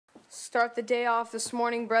Start the day off this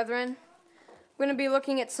morning, brethren. We're going to be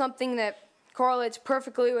looking at something that correlates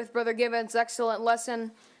perfectly with Brother Gibbons' excellent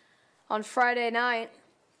lesson on Friday night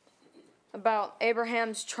about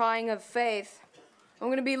Abraham's trying of faith. I'm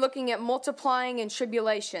going to be looking at multiplying in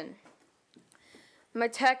tribulation. My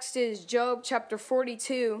text is Job chapter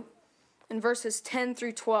 42 and verses 10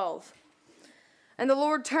 through 12. And the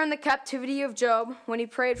Lord turned the captivity of Job when he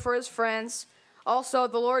prayed for his friends. Also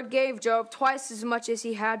the Lord gave Job twice as much as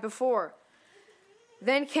he had before.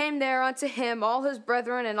 Then came there unto him all his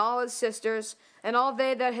brethren and all his sisters, and all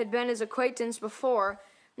they that had been his acquaintance before,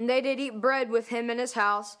 and they did eat bread with him in his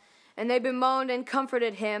house, and they bemoaned and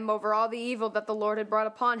comforted him over all the evil that the Lord had brought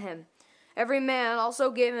upon him. Every man also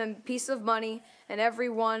gave him a piece of money, and every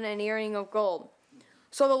one an earring of gold.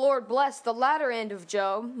 So the Lord blessed the latter end of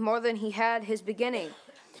Job more than he had his beginning.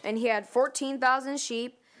 And he had 14,000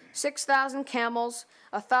 sheep, 6,000 camels,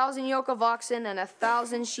 1,000 yoke of oxen, and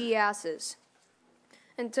 1,000 she-asses.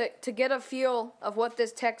 And to get a feel of what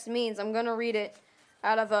this text means, I'm going to read it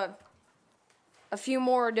out of a few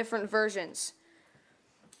more different versions.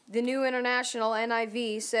 The New International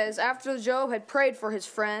NIV says, After Job had prayed for his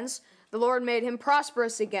friends, the Lord made him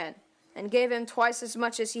prosperous again, and gave him twice as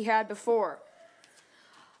much as he had before.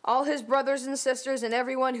 All his brothers and sisters and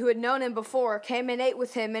everyone who had known him before came and ate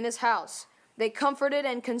with him in his house. They comforted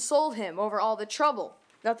and consoled him over all the trouble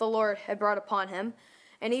that the Lord had brought upon him,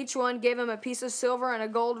 and each one gave him a piece of silver and a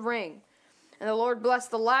gold ring. And the Lord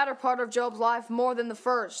blessed the latter part of Job's life more than the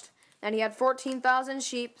first. And he had 14,000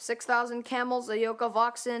 sheep, 6,000 camels, a yoke of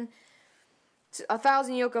oxen,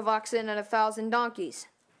 1,000 yoke of oxen, and 1,000 donkeys.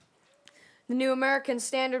 The New American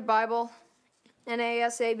Standard Bible,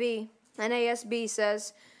 NASB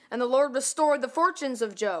says, And the Lord restored the fortunes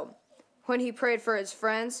of Job when he prayed for his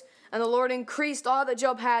friends, and the Lord increased all that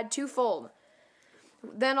Job had twofold.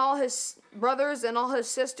 Then all his brothers and all his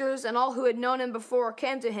sisters and all who had known him before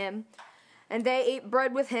came to him, and they ate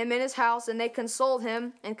bread with him in his house, and they consoled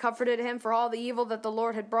him and comforted him for all the evil that the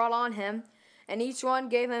Lord had brought on him. And each one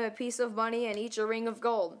gave him a piece of money, and each a ring of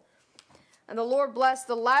gold. And the Lord blessed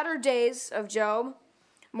the latter days of Job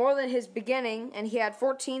more than his beginning, and he had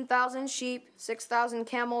 14,000 sheep, 6,000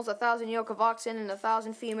 camels, 1,000 yoke of oxen, and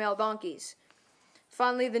 1,000 female donkeys.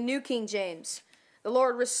 Finally, the New King James. The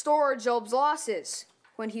Lord restored Job's losses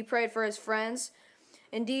when he prayed for his friends.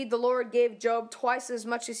 Indeed, the Lord gave Job twice as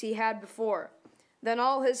much as he had before. Then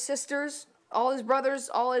all his sisters, all his brothers,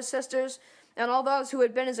 all his sisters, and all those who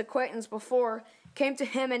had been his acquaintance before came to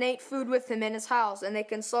him and ate food with him in his house, and they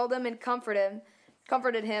consoled him and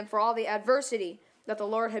comforted him for all the adversity that the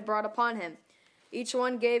Lord had brought upon him. Each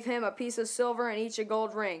one gave him a piece of silver and each a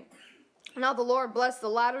gold ring. Now the Lord blessed the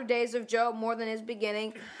latter days of Job more than his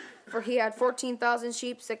beginning, for he had 14,000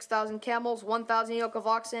 sheep, 6,000 camels, 1,000 yoke of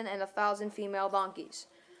oxen, and 1,000 female donkeys.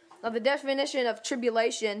 Now the definition of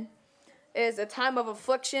tribulation is a time of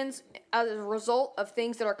afflictions as a result of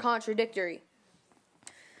things that are contradictory.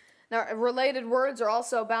 Now related words are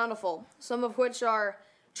also bountiful, some of which are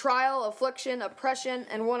trial, affliction, oppression,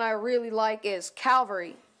 and one I really like is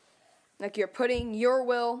Calvary. Like you're putting your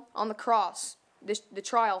will on the cross. The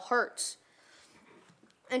trial hurts.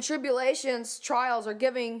 And tribulations, trials are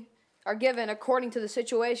given according to the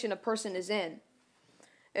situation a person is in.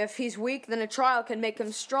 If he's weak, then a trial can make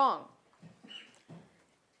him strong.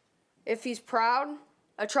 If he's proud,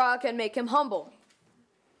 a trial can make him humble.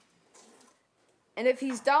 And if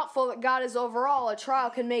he's doubtful that God is over all, a trial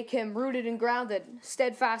can make him rooted and grounded,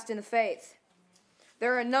 steadfast in the faith.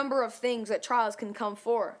 There are a number of things that trials can come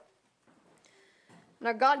for.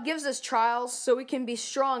 Now, God gives us trials so we can be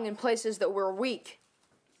strong in places that we're weak.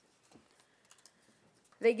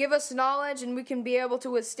 They give us knowledge and we can be able to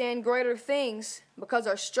withstand greater things because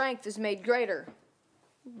our strength is made greater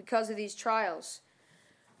because of these trials.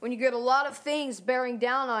 When you get a lot of things bearing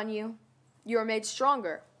down on you, you are made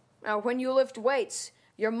stronger. Now, when you lift weights,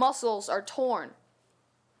 your muscles are torn.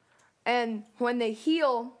 And when they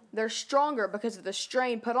heal, they're stronger because of the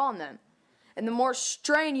strain put on them. And the more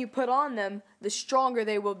strain you put on them, the stronger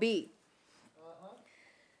they will be.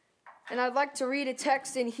 And I'd like to read a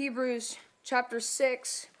text in Hebrews chapter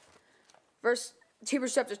 12,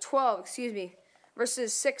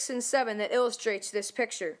 verses 6 and 7 that illustrates this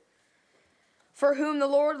picture. For whom the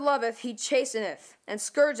Lord loveth, he chasteneth, and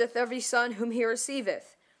scourgeth every son whom he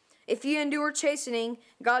receiveth. If ye endure chastening,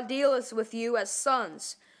 God dealeth with you as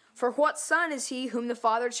sons. For what son is he whom the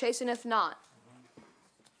Father chasteneth not?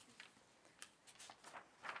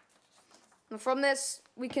 And from this,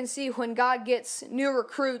 we can see when God gets new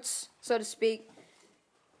recruits, so to speak,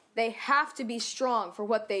 they have to be strong for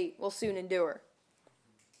what they will soon endure.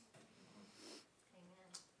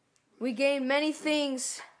 Amen. We gain many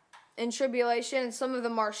things in tribulation, and some of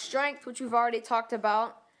them are strength, which we've already talked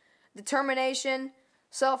about, determination,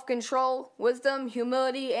 self-control, wisdom,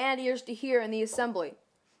 humility, and ears to hear in the assembly,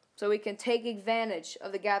 so we can take advantage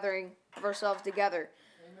of the gathering of ourselves together.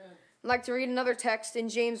 Amen. I'd like to read another text in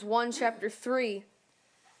James 1, chapter 3.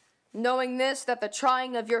 Knowing this, that the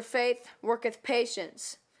trying of your faith worketh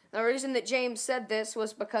patience. The reason that James said this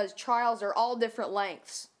was because trials are all different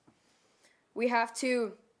lengths. We have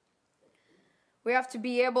to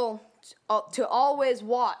be able to always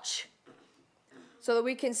watch so that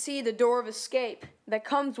we can see the door of escape that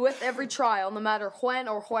comes with every trial, no matter when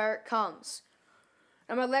or where it comes.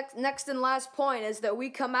 And my next and last point is that we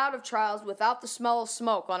come out of trials without the smell of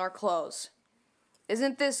smoke on our clothes.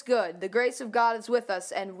 Isn't this good? The grace of God is with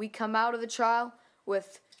us, and we come out of the trial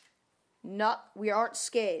we aren't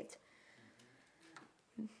scathed.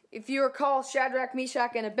 If you recall Shadrach,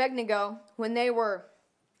 Meshach, and Abednego, when they were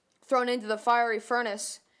thrown into the fiery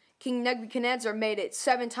furnace, King Nebuchadnezzar made it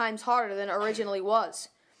 7 times harder than it originally was.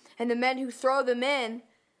 And the men who throw them in,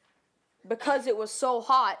 because it was so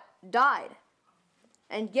hot, died.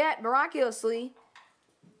 And yet, miraculously,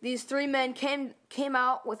 these 3 men came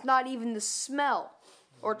out with not even the smell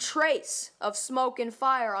or trace of smoke and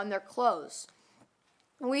fire on their clothes.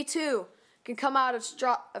 We too can come out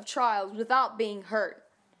of trials without being hurt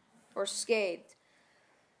or scathed.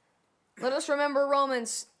 Let us remember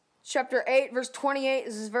Romans chapter 8, verse 28.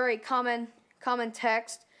 This is a very common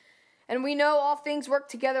text. And we know all things work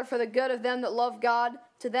together for the good of them that love God,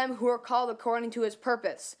 to them who are called according to his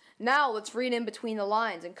purpose. Now let's read in between the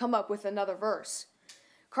lines and come up with another verse.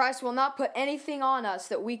 Christ will not put anything on us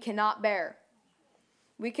that we cannot bear.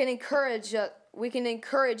 We can encourage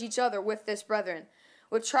each other with this, brethren.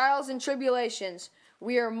 With trials and tribulations,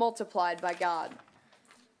 we are multiplied by God.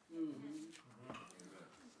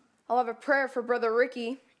 I'll have a prayer for Brother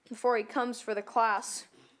Ricky before he comes for the class.